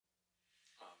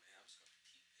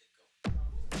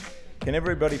Can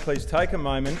everybody please take a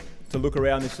moment to look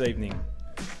around this evening?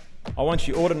 I want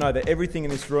you all to know that everything in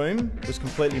this room was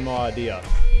completely my idea.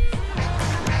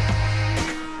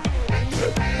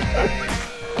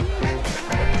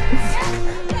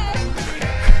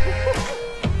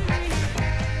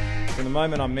 From the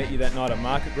moment I met you that night at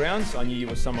Market Grounds, I knew you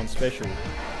were someone special.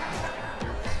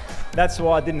 That's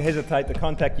why I didn't hesitate to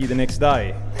contact you the next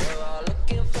day.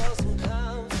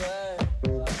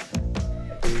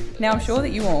 Now, I'm sure that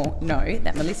you all know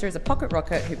that Melissa is a pocket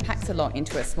rocket who packs a lot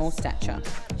into her small stature.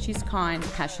 She's kind,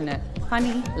 passionate,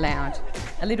 funny, loud,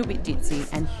 a little bit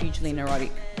ditzy, and hugely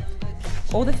neurotic.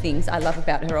 All the things I love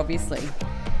about her, obviously.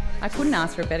 I couldn't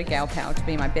ask for a better gal pal to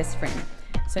be my best friend.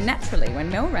 So naturally, when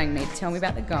Mel rang me to tell me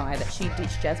about the guy that she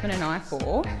ditched Jasmine and I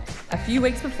for a few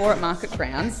weeks before at Market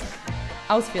Grounds,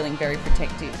 I was feeling very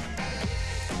protective.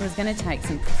 It was going to take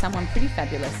someone pretty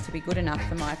fabulous to be good enough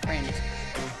for my friend.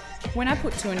 When I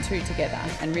put 2 and 2 together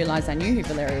and realised I knew who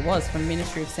Valerio was from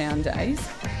Ministry of Sound days,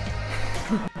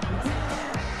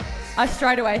 I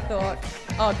straight away thought,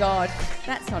 oh God,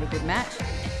 that's not a good match.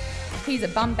 He's a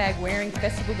bum bag wearing,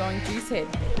 festival going juicehead.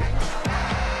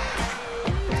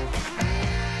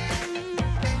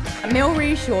 Mel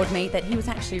reassured me that he was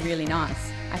actually really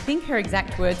nice. I think her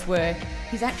exact words were,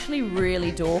 he's actually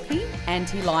really dorky and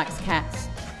he likes cats.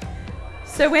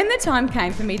 So when the time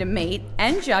came for me to meet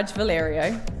and judge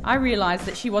Valerio, I realised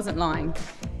that she wasn't lying.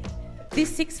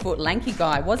 This 6-foot lanky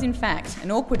guy was in fact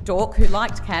an awkward dork who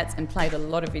liked cats and played a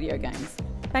lot of video games.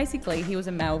 Basically, he was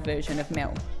a male version of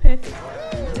Mel. Perfect.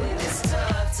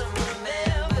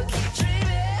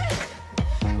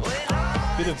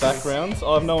 Bit of background.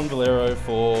 I've known Valerio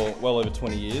for well over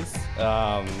 20 years.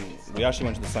 We actually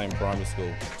went to the same primary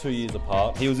school, 2 years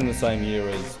apart. He was in the same year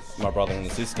as my brother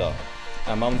and sister.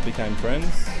 Our mums became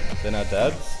friends, then our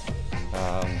dads, and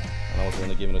I wasn't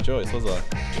really given a choice, was I?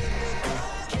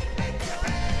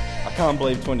 I can't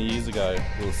believe 20 years ago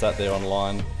we were sat there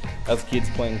online as kids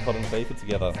playing COD and FIFA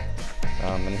together,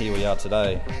 and here we are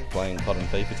today playing COD and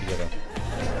FIFA together.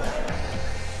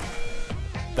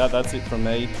 That's it from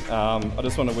me. I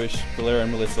just want to wish Valerio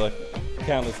and Melissa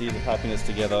countless years of happiness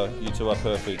together. You two are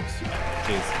perfect.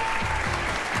 Cheers.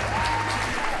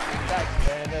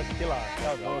 That's killer.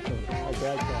 That was awesome.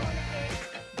 Great guy.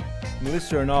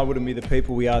 Melissa and I wouldn't be the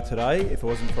people we are today if it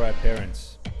wasn't for our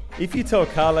parents. If you tell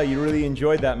Carlo you really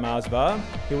enjoyed that Mars bar,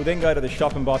 he will then go to the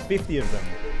shop and buy 50 of them.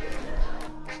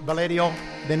 Valerio,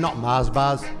 they're not Mars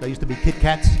bars. They used to be Kit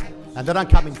Kats, and they don't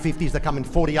come in 50s, they come in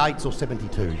 48s or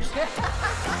 72s.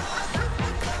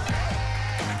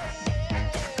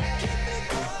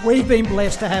 We've been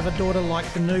blessed to have a daughter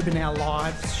like the Noob in our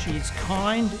lives. She's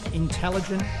kind,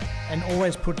 intelligent, and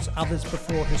always puts others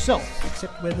before herself,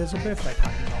 except where there's a birthday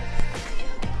party involved.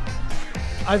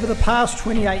 Over the past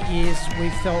 28 years,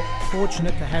 we've felt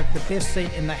fortunate to have the best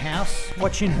seat in the house,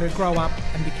 watching her grow up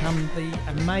and become the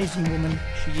amazing woman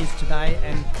she is today,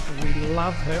 and we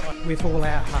love her with all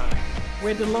our heart.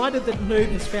 We're delighted that Noob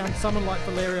has found someone like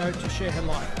Valerio to share her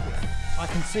life with. I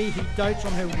can see he dotes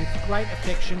on her with great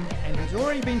affection, and he's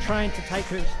already been trained to take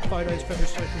her photos for her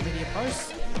social media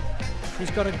posts.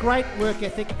 He's got a great work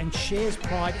ethic and shares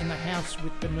pride in the house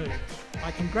with the Noob.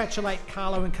 I congratulate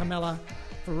Carlo and Carmela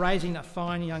for raising a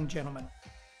fine young gentleman.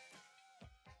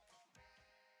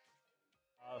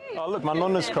 Oh look, my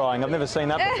nonna's crying. I've never seen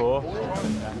that before.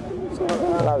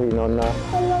 I love you, Nonna.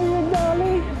 I love you,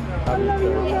 darling. I love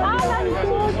you. I love you,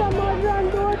 daughter, my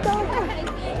granddaughter.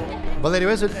 Valerio,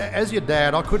 as your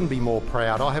dad, I couldn't be more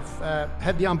proud. I have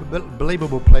had the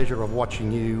unbelievable pleasure of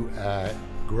watching you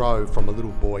grow from a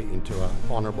little boy into an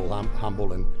honourable,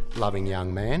 humble and loving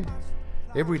young man.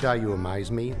 Every day you amaze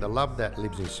me. The love that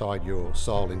lives inside your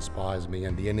soul inspires me,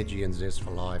 and the energy and zest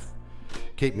for life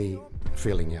keep me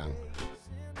feeling young.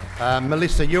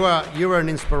 Melissa, you are an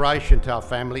inspiration to our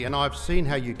family, and I've seen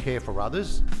how you care for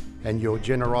others and your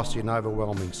generosity and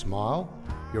overwhelming smile.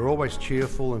 You're always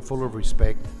cheerful and full of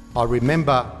respect. I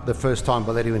remember the first time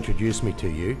Valerio introduced me to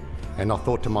you, and I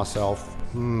thought to myself,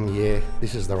 yeah,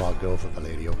 this is the right girl for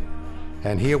Valerio.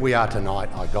 And here we are tonight,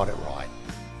 I got it right.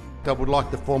 I would like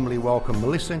to formally welcome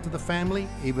Melissa into the family,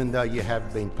 even though you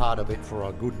have been part of it for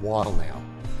a good while now.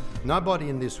 Nobody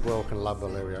in this world can love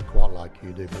Valerio quite like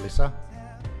you do, Melissa.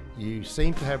 You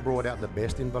seem to have brought out the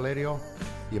best in Valerio.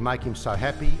 You make him so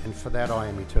happy, and for that I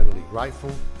am eternally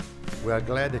grateful. We are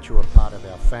glad that you are part of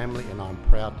our family, and I'm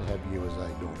proud to have you as a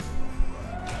daughter.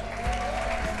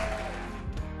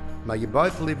 May you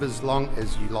both live as long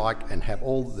as you like and have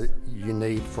all that you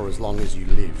need for as long as you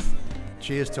live.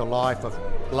 Cheers to a life of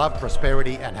love,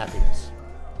 prosperity and happiness.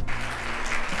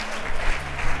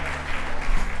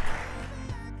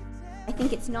 I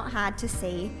think it's not hard to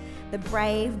see The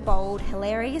brave, bold,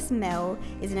 hilarious Mel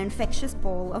is an infectious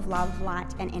ball of love,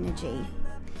 light and energy.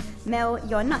 Mel,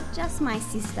 you're not just my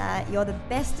sister, you're the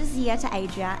bestest year to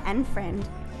Adria and friend.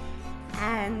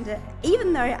 And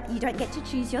even though you don't get to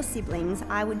choose your siblings,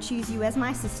 I would choose you as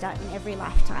my sister in every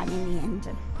lifetime in the end.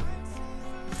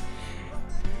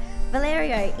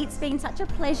 Valerio, it's been such a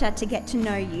pleasure to get to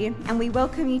know you, and we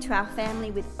welcome you to our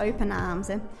family with open arms.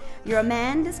 You're a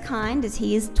man as kind as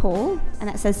he is tall, and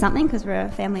that says something because we're a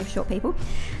family of short people.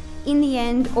 In the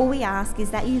end, all we ask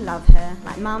is that you love her,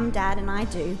 like Mum, Dad and I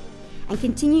do, and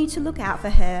continue to look out for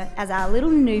her as our little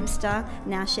noobster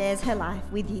now shares her life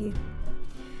with you.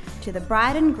 To the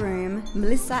bride and groom,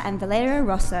 Melissa and Valerio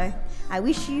Rosso, I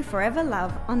wish you forever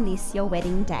love on this your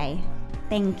wedding day.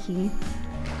 Thank you.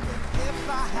 If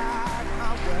I had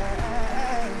my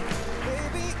way,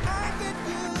 baby, I get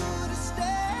you to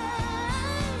stay.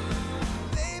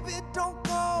 Baby, don't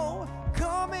go,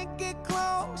 come and get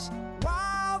close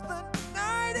while the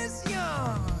night is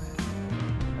young.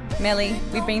 Melly,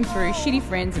 we've been through shitty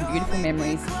friends and beautiful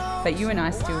memories, but you and I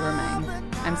still remain.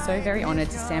 I'm so very honoured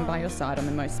to stand by your side on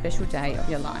the most special day of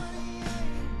your life.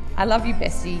 I love you,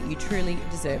 bestie. You truly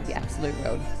deserve the absolute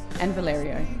world. And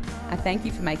Valerio, I thank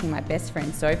you for making my best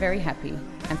friend so very happy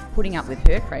and for putting up with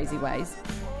her crazy ways.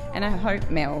 And I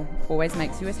hope Mel always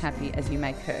makes you as happy as you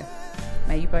make her.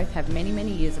 May you both have many,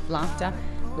 many years of laughter,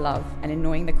 love and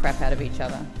annoying the crap out of each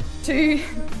other. To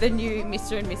the new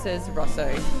Mr. and Mrs.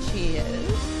 Rosso,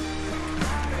 cheers.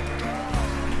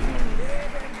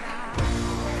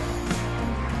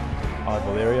 I,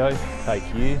 Valerio, take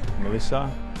you, Melissa,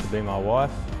 to be my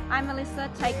wife. I, Melissa,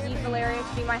 take you, Valerio,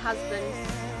 to be my husband.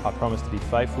 I promise to be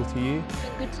faithful to you. In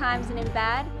good times and in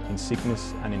bad. In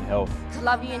sickness and in health. To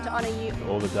love you and to honour you.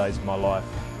 All the days of my life.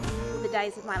 All the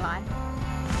days of my life.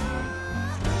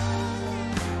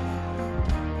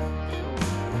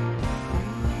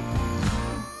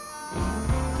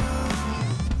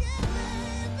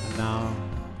 And now,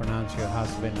 pronounce your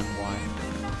husband and wife.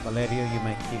 Valerio, you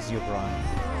may kiss your bride.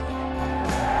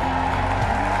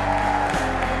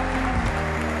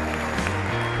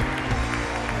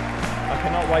 I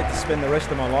cannot wait to spend the rest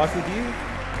of my life with you.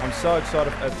 I'm so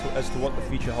excited as to what the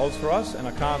future holds for us, and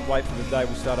I can't wait for the day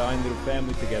we start our own little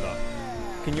family together.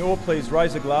 Can you all please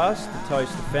raise a glass to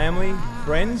toast the family,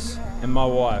 friends, and my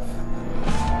wife?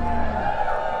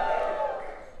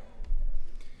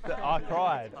 I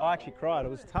cried. I actually cried.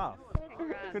 It was tough.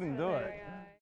 Couldn't do it.